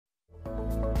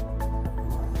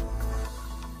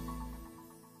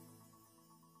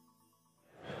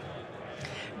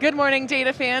Good morning,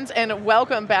 data fans, and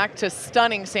welcome back to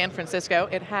stunning San Francisco.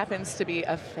 It happens to be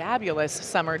a fabulous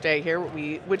summer day here,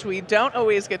 which we don't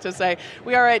always get to say.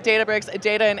 We are at Databricks, a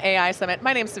Data and AI Summit.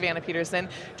 My name's Savannah Peterson,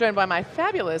 joined by my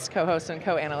fabulous co-host and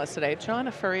co-analyst today,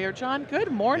 John Furrier. John, good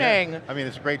morning. Yeah. I mean,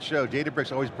 it's a great show.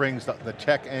 Databricks always brings the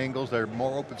tech angles. They're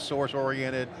more open source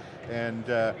oriented, and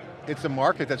it's a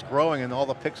market that's growing, and all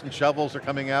the picks and shovels are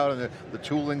coming out, and the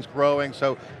tooling's growing,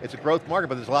 so it's a growth market,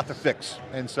 but there's a lot to fix.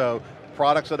 And so,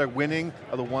 products that are winning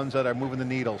are the ones that are moving the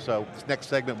needle. So this next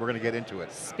segment, we're going to get into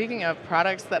it. Speaking of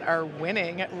products that are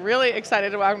winning, really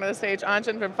excited to welcome to the stage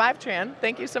Anjan from Fivetran.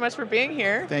 Thank you so much for being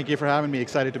here. Thank you for having me,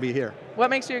 excited to be here. What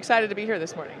makes you excited to be here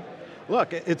this morning?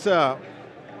 Look, it's a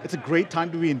great time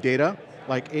to be in data.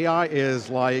 Like AI is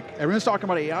like, everyone's talking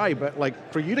about AI, but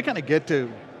like for you to kind of get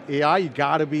to AI, you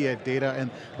got to be at data,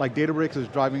 and like Databricks is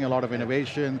driving a lot of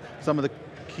innovation. Some of the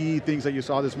key things that you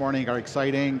saw this morning are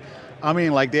exciting. I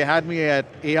mean, like they had me at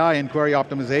AI and query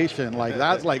optimization. Like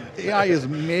that's like, AI is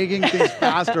making things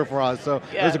faster for us. So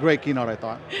yeah. It was a great keynote, I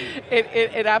thought.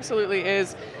 It absolutely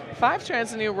is.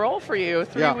 Fivetran's a new role for you.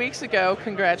 3 weeks ago,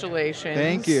 congratulations.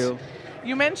 Thank you.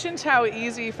 You mentioned how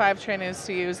easy Fivetran is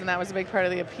to use, and that was a big part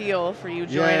of the appeal for you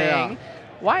joining. Yeah.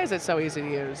 Why is it so easy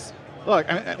to use? Look,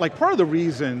 like part of the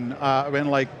reason when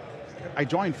like I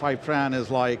joined Fivetran is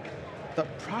like, the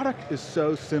product is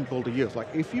so simple to use. Like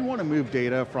if you want to move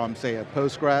data from say a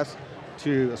Postgres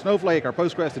to a Snowflake or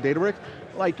Postgres to Databricks,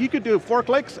 like you could do 4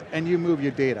 clicks and you move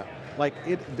your data. Like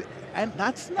and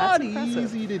that's not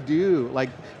easy to do. Like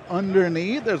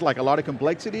underneath, there's like a lot of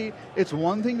complexity. It's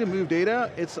one thing to move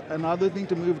data, it's another thing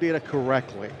to move data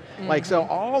correctly. Like so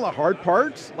all the hard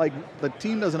parts, like the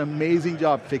team does an amazing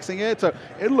job fixing it. So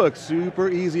it looks super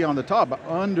easy on the top, but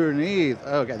underneath,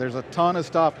 okay, there's a ton of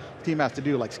stuff the team has to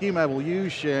do, like schema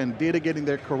evolution, data getting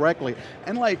there correctly.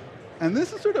 And like, and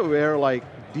this is sort of where like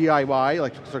DIY,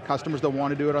 like sort of customers that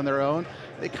want to do it on their own,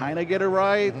 they kind of get it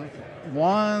right.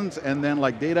 Once, and then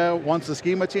like data, once the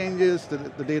schema changes,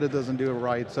 the data doesn't do it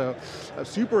right. So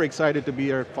super excited to be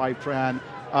here at Fivetran.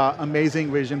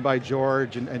 Amazing vision by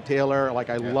George and Taylor.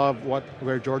 Like I love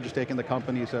where George is taking the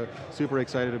company, so super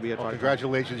excited to be at Fivetran.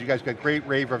 Congratulations, you guys got great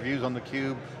rave reviews on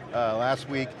theCUBE last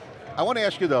week. I want to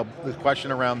ask you the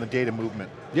question around the data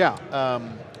movement. Yeah.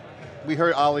 We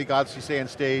heard Ali Ghodsi say on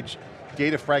stage,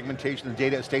 data fragmentation, the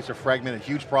data estates are fragmented,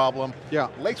 huge problem. Yeah.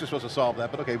 Lakes are supposed to solve that,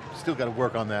 but okay, still got to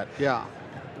work on that. Yeah.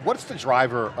 What's the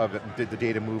driver of it, the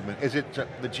data movement? Is it,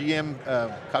 the GM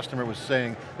customer was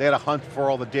saying, they had to hunt for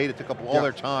all the data, took up all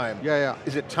their time. Yeah.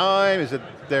 Is it time? Is it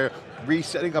they're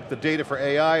resetting up the data for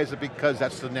AI? Is it because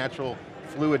that's the natural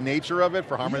fluid nature of it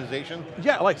for harmonization?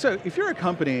 Yeah, like so if you're a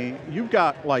company, you've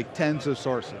got like tens of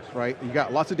sources, right? You've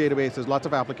got lots of databases, lots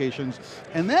of applications,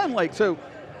 and then like, so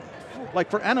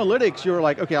like for analytics, you're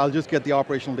like, okay, I'll just get the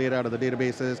operational data out of the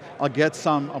databases, I'll get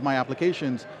some of my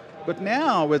applications. But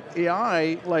now with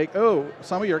AI, like, oh,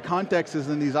 some of your context is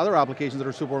in these other applications that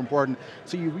are super important,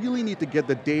 so you really need to get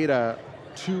the data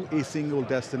to a single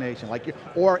destination, like,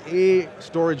 or a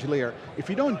storage layer. If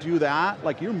you don't do that,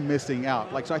 like you're missing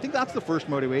out. Like, so I think that's the first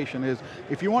motivation is,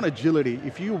 if you want agility,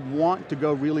 if you want to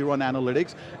go really run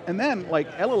analytics, and then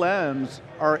like LLMs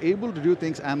are able to do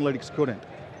things analytics couldn't.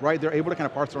 Right, they're able to kind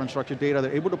of parse their unstructured data,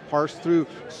 they're able to parse through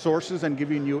sources and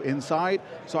give you new insight.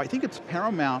 So I think it's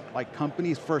paramount, like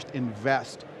companies first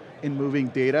invest in moving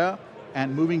data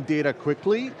and moving data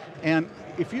quickly. And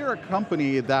if you're a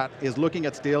company that is looking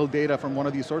at stale data from one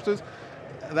of these sources,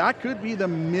 that could be the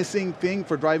missing thing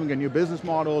for driving a new business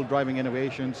model, driving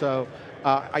innovation. So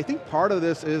I think part of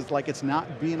this is like it's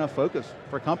not being a focus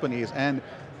for companies, and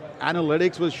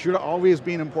analytics should have always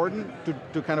been important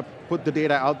to kind of put the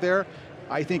data out there.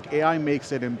 I think AI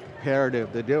makes it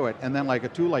imperative to do it. And then like a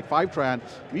tool like Fivetran,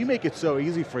 we make it so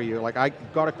easy for you. Like I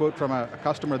got a quote from a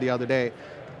customer the other day.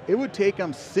 It would take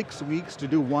him 6 weeks to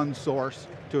do one source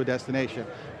to a destination.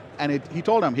 And he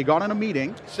told him, he got on a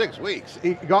meeting. 6 weeks?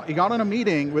 He got on a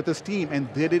meeting with his team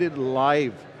and did it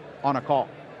live on a call,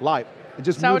 live. It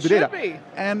just moved the data. That's how it should be.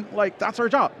 And like, that's our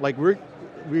job. Like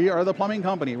we are the plumbing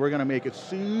company. We're going to make it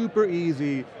super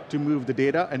easy to move the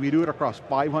data, and we do it across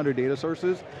 500 data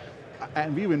sources.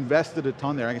 And we've invested a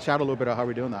ton there. I can shout a little bit about how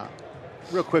we're doing that.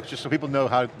 Real quick, just so people know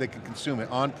how they can consume it.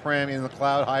 On-prem, in the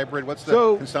cloud, hybrid, what's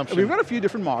the consumption? We've got a few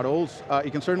different models. You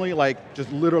can certainly like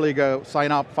just literally go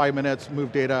sign up, 5 minutes,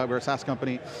 move data. We're a SaaS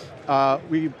company.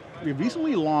 We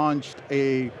recently launched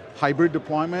a hybrid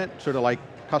deployment, sort of like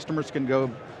customers can go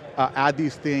add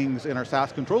these things in our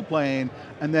SaaS control plane,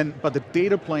 and then, but the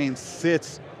data plane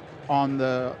sits on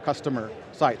the customer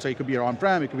site. So it could be your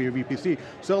on-prem, it could be your VPC.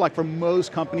 So like for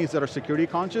most companies that are security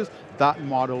conscious, that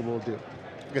model will do.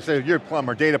 Like I said, you're a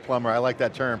plumber, data plumber, I like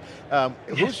that term.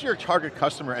 Who's your target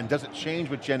customer and does it change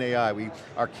with Gen AI?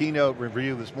 Our keynote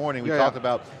review this morning, we talked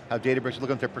about how Databricks is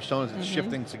looking at their personas, it's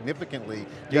shifting significantly.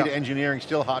 Data engineering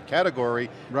still a hot category.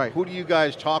 Right. Who do you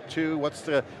guys talk to? What's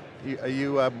the, are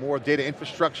you more data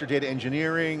infrastructure, data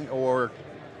engineering, or?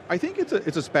 I think it's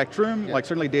a spectrum, like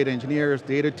certainly data engineers,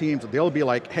 data teams, they'll be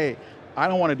like, hey, I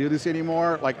don't want to do this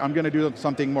anymore, like I'm going to do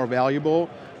something more valuable.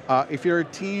 If you're a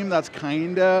team that's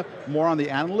kinda more on the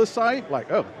analyst side,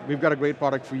 like, oh, we've got a great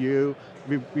product for you.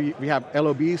 We have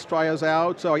LOBs try us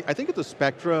out. So I think it's a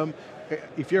spectrum.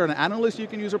 If you're an analyst, you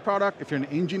can use our product. If you're an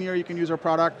engineer, you can use our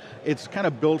product. It's kind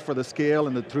of built for the scale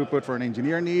and the throughput for an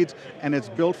engineer needs, and it's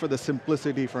built for the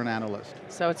simplicity for an analyst.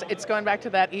 So it's going back to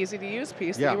that easy to use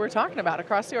piece that you were talking about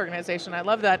across the organization. I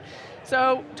love that.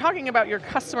 So talking about your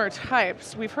customer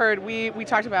types, we've heard, we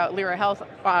talked about Lyra Health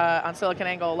on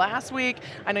SiliconANGLE last week.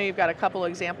 I know you've got a couple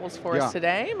examples for us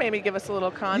today. Maybe give us a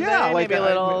little Condé, maybe a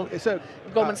little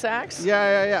Goldman Sachs.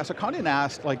 Yeah. So Condé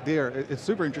Nast, like it's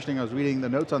super interesting. I was reading the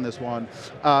notes on this one.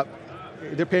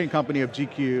 Their parent company of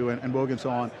GQ and Vogue and so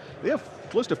on, they have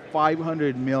close to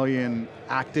 500 million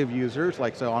active users,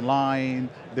 like so online,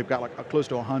 they've got like close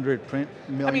to 100 print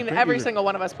million. I mean, every single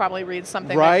one of us probably reads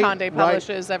something that Condé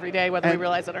publishes every day, whether we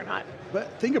realize it or not. But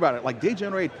think about it, like they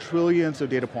generate trillions of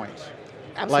data points.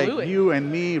 Absolutely. Like you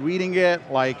and me reading it,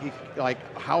 like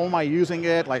how am I using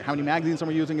it, like how many magazines am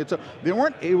I using it, so they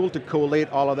weren't able to collate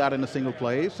all of that in a single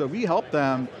place, so we helped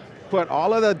them put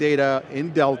all of the data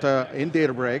in Delta, in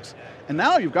Databricks, and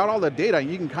now you've got all the data,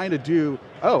 and you can kind of do,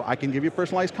 oh, I can give you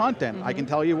personalized content, I can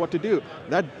tell you what to do.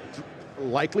 That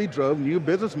likely drove new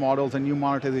business models and new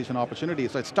monetization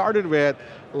opportunities. So it started with,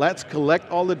 let's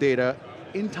collect all the data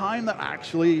in time that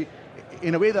actually,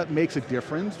 in a way that makes a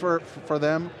difference for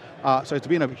them. So it's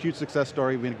been a huge success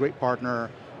story, been a great partner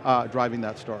driving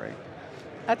that story.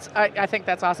 I think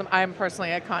that's awesome. I'm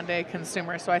personally a Condé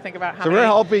consumer, so I think about how many... So we're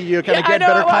helping you kind of get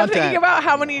better content. I'm thinking about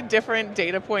how many different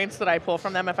data points that I pull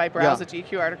from them if I browse a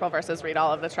GQ article versus read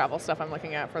all of the travel stuff I'm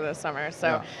looking at for this summer.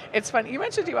 So it's fun. You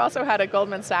mentioned you also had a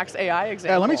Goldman Sachs AI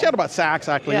example. Yeah, let me chat about Saks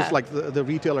actually, just like the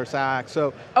retailer Saks.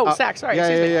 So, Saks, sorry,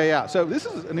 yeah. So this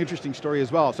is an interesting story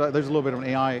as well. So there's a little bit of an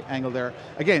AI angle there.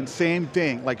 Again, same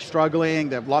thing, like struggling,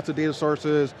 they have lots of data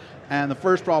sources, and the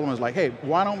first problem is like, hey,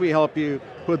 why don't we help you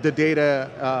put the data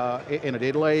in a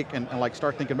data lake and like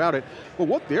start thinking about it. But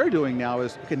what they're doing now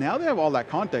is, okay, now they have all that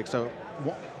context, so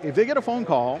if they get a phone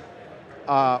call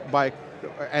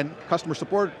and customer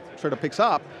support sort of picks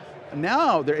up,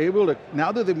 now they're able to,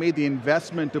 now that they've made the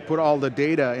investment to put all the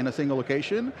data in a single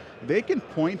location, they can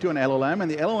point to an LLM, and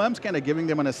the LLM's kind of giving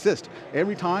them an assist.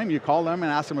 Every time you call them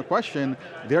and ask them a question,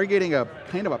 they're getting a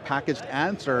kind of a packaged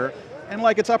answer, and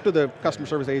like it's up to the customer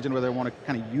service agent whether they want to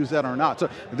kind of use that or not. So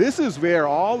this is where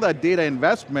all that data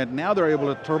investment, now they're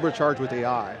able to turbocharge with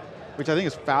AI, which I think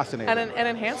is fascinating. And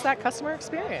enhance that customer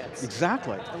experience.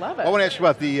 Exactly. I love it. I want to ask you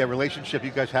about the relationship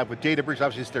you guys have with Databricks.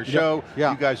 Obviously it's their show.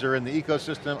 You guys are in the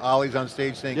ecosystem. Ollie's on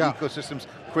stage saying ecosystem's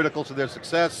critical to their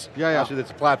success. Obviously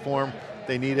it's a platform,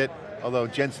 they need it. Although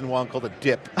Jensen Huang called it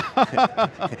DIP.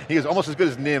 He is almost as good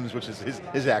as NIMS, which is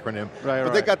his acronym. But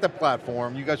they got the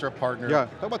platform, you guys are a partner.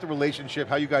 Talk about the relationship,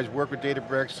 how you guys work with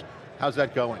Databricks, how's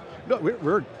that going? No,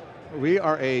 we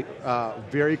are a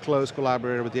very close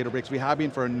collaborator with Databricks. We have been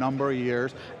for a number of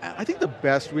years. I think the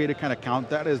best way to kind of count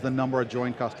that is the number of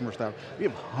joint customers that we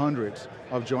have hundreds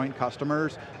of joint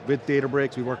customers with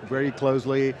Databricks. We work very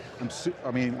closely.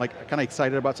 I mean, like, kind of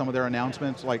excited about some of their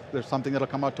announcements. Like, there's something that'll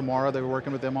come out tomorrow that we're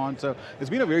working with them on. So it's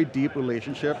been a very deep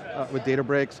relationship with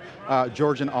Databricks.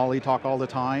 George and Ollie talk all the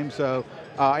time. So,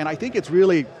 and I think it's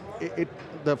really,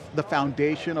 the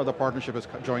foundation of the partnership is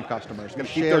joint customers.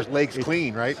 Keep those lakes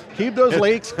clean, right? Keep those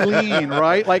lakes clean,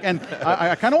 right? Like, and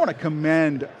I kind of want to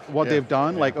commend what they've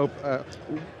done. Like,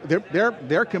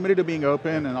 they're committed to being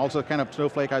open, and also kind of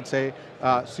Snowflake, I'd say,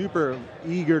 super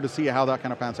eager to see how that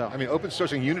kind of pans out. I mean, open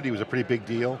sourcing Unity was a pretty big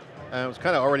deal. It was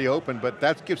kind of already open, but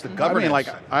that gives the governance. I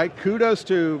mean, like, kudos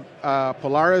to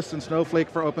Polaris and Snowflake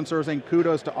for open sourcing,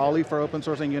 kudos to Ollie for open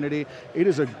sourcing Unity. It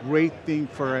is a great thing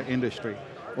for an industry.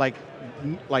 Like,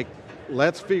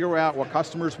 let's figure out what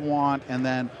customers want and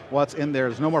then what's in there.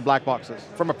 There's no more black boxes.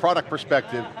 From a product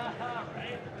perspective,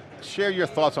 share your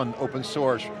thoughts on open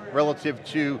source relative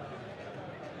to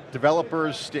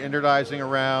developers standardizing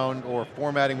around or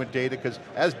formatting with data, because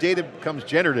as data becomes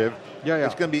generative,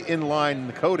 it's going to be in line in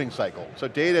the coding cycle. So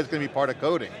data is going to be part of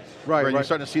coding. Right. You're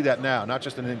starting to see that now, not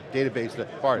just in a database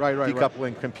part.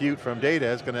 Decoupling compute from data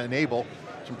is going to enable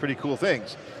some pretty cool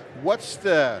things. What's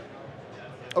the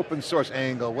open source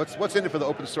angle? What's in it for the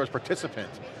open source participant?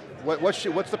 What's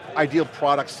the ideal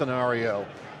product scenario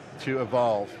to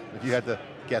evolve, if you had to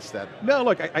guess that. No,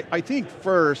 look, I think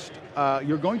first,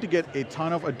 you're going to get a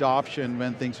ton of adoption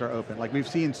when things are open. Like we've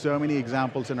seen so many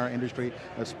examples in our industry,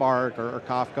 Spark or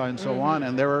Kafka and so on,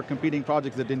 and there are competing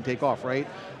projects that didn't take off, right?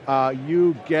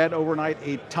 You get overnight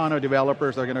a ton of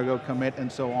developers that are going to go commit and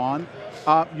so on.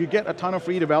 You get a ton of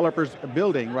free developers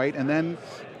building, right? And then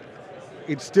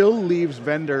it still leaves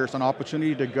vendors an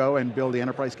opportunity to go and build the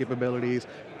enterprise capabilities,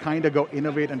 kind of go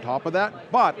innovate on top of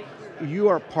that, but you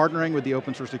are partnering with the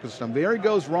open source ecosystem. Where it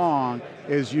goes wrong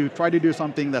is you try to do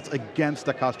something that's against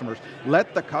the customers.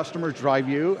 Let the customers drive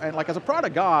you, and like as a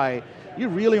product guy, you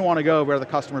really want to go where the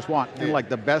customers want. Yeah. And like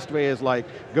the best way is like,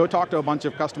 go talk to a bunch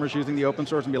of customers using the open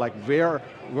source and be like,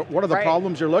 what are the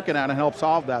problems you're looking at and help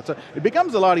solve that. So it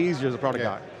becomes a lot easier as a product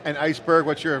guy. And Iceberg,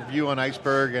 what's your view on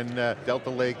Iceberg and Delta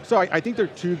Lake? So I think they're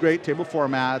two great table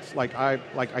formats.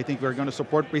 I think we're going to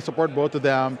support both of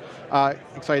them.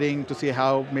 Exciting to see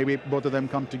how maybe both of them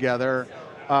come together.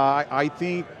 I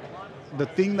think the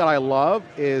thing that I love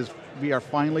is we are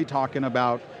finally talking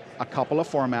about a couple of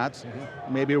formats,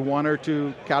 maybe one or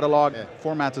two catalog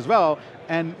formats as well,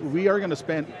 and we are going to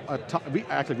spend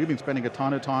we've been spending a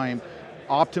ton of time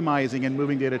optimizing and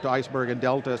moving data to Iceberg and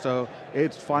Delta, so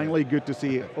it's finally good to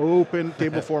see open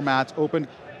table formats, open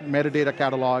metadata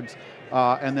catalogs,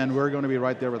 and then we're going to be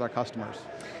right there with our customers.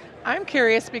 I'm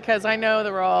curious because I know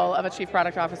the role of a chief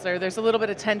product officer, there's a little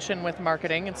bit of tension with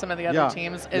marketing and some of the other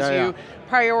teams as you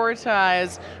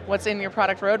prioritize what's in your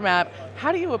product roadmap.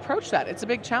 How do you approach that? It's a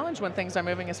big challenge when things are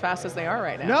moving as fast as they are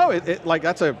right now. No, I think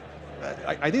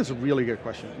it's a really good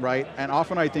question, right? And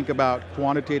often I think about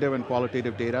quantitative and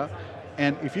qualitative data,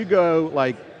 and if you go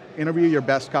like interview your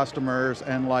best customers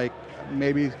and like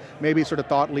maybe sort of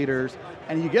thought leaders,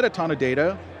 and you get a ton of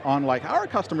data on like how are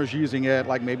customers using it,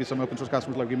 like maybe some open source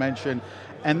customers like you mentioned,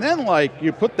 and then like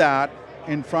you put that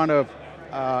in front of,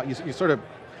 you sort of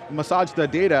massage the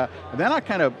data, and then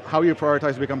kind of how you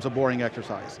prioritize becomes a boring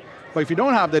exercise. But if you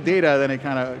don't have the data, then it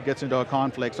kind of gets into a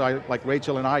conflict. So like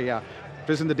Rachel and I,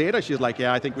 present the data, she's like,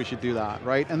 I think we should do that,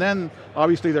 right? And then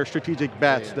obviously there are strategic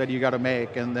bets that you got to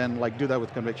make, and then like do that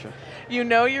with conviction. You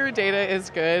know your data is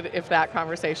good if that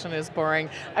conversation is boring.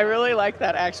 I really like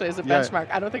that actually as a benchmark.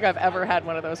 I don't think I've ever had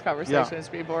one of those conversations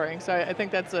be boring. So I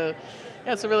think that's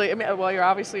it's a really, well,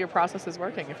 obviously your process is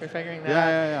working if you're figuring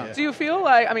that out. Do you feel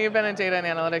like, you've been in data and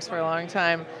analytics for a long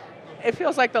time, it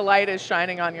feels like the light is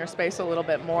shining on your space a little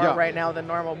bit more right now than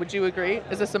normal. Would you agree?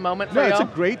 Is this a moment for you? No,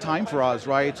 it's a great time for us,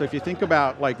 right? So if you think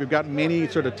about, like, we've got many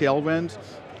sort of tailwinds.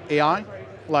 AI,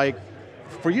 like,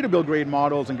 for you to build great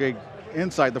models and great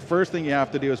insight, the first thing you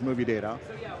have to do is move your data.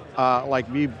 Like,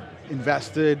 we've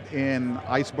invested in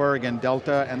Iceberg and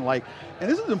Delta, and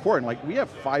this is important, like, we have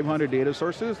 500 data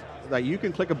sources that you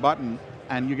can click a button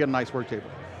and you get an Iceberg table,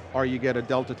 or you get a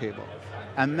Delta table.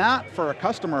 And that, for a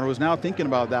customer who's now thinking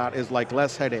about that, is like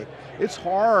less headache. It's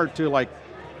hard to like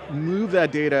move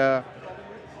that data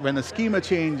when the schema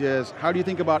changes. How do you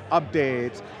think about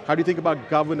updates? How do you think about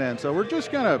governance? So we're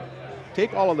just going to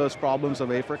take all of those problems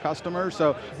away for customers.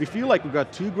 So we feel like we've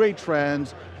got two great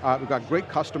trends, we've got great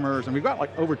customers, and we've got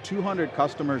like over 200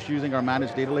 customers using our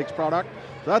managed data lakes product.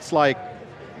 So that's like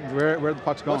where the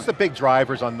puck's going. What's the big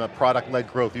drivers on the product-led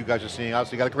growth you guys are seeing?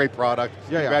 Obviously, you got a great product.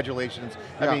 Congratulations.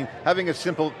 I mean, having a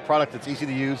simple product that's easy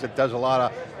to use, that does a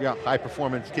lot of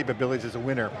high-performance capabilities is a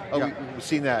winner. We've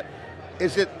seen that.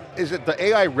 Is it the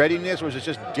AI readiness, or is it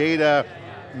just data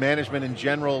management in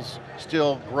general's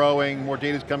still growing, more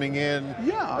data's coming in?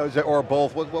 Or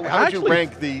both? How would you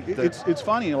rank the... It's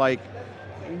funny, like,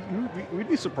 we'd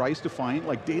be surprised to find,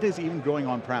 like, data is even growing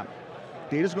on-prem.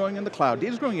 Data's growing in the cloud,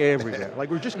 data's growing everywhere. Like,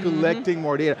 we're just collecting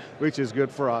more data, which is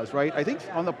good for us, right? I think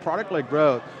on the product-led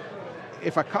growth,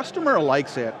 if a customer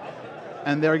likes it,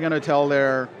 and they're going to tell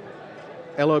their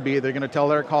LOB, they're going to tell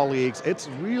their colleagues, it's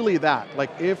really that. Like,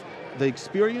 if the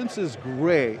experience is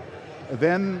great,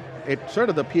 then it's sort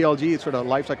of the PLG sort of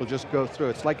life cycle just goes through.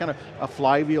 It's like kind of a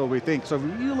flywheel, we think. So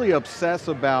really obsess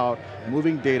about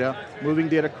moving data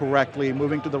correctly,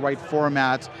 moving to the right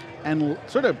formats, and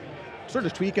sort of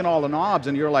tweaking all the knobs,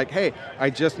 and you're like, hey, I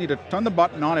just need to turn the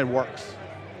button on, it works.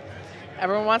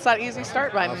 Everyone wants that easy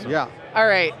start button. Awesome. All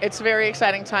right, it's a very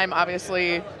exciting time,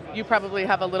 obviously. You probably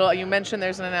have you mentioned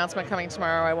there's an announcement coming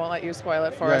tomorrow, I won't let you spoil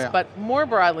it for us, but more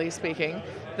broadly speaking,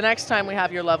 the next time we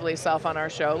have your lovely self on our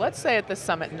show, let's say at the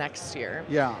summit next year,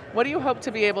 what do you hope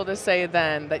to be able to say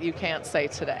then that you can't say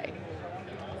today?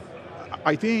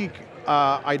 I think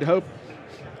I'd hope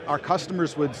our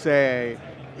customers would say,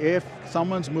 if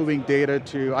someone's moving data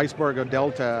to Iceberg or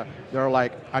Delta, they're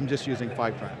like, I'm just using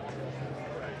Fivetran.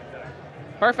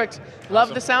 Perfect.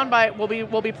 Love Awesome. the soundbite.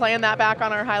 We'll be playing that back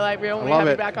on our highlight reel when we love have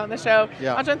you it. back on the show.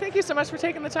 Yeah. Anjan, thank you so much for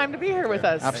taking the time to be here with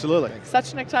us. Absolutely.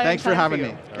 Such an exciting Thanks for time having you.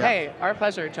 me. Hey, our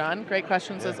pleasure, John. Great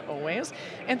questions as always.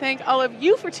 And thank all of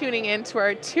you for tuning in to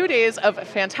our 2 days of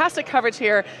fantastic coverage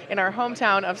here in our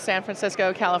hometown of San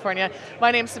Francisco, California. My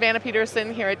name's Savannah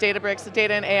Peterson here at Databricks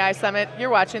Data and AI Summit.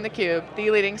 You're watching theCUBE, the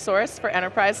leading source for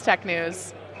enterprise tech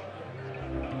news.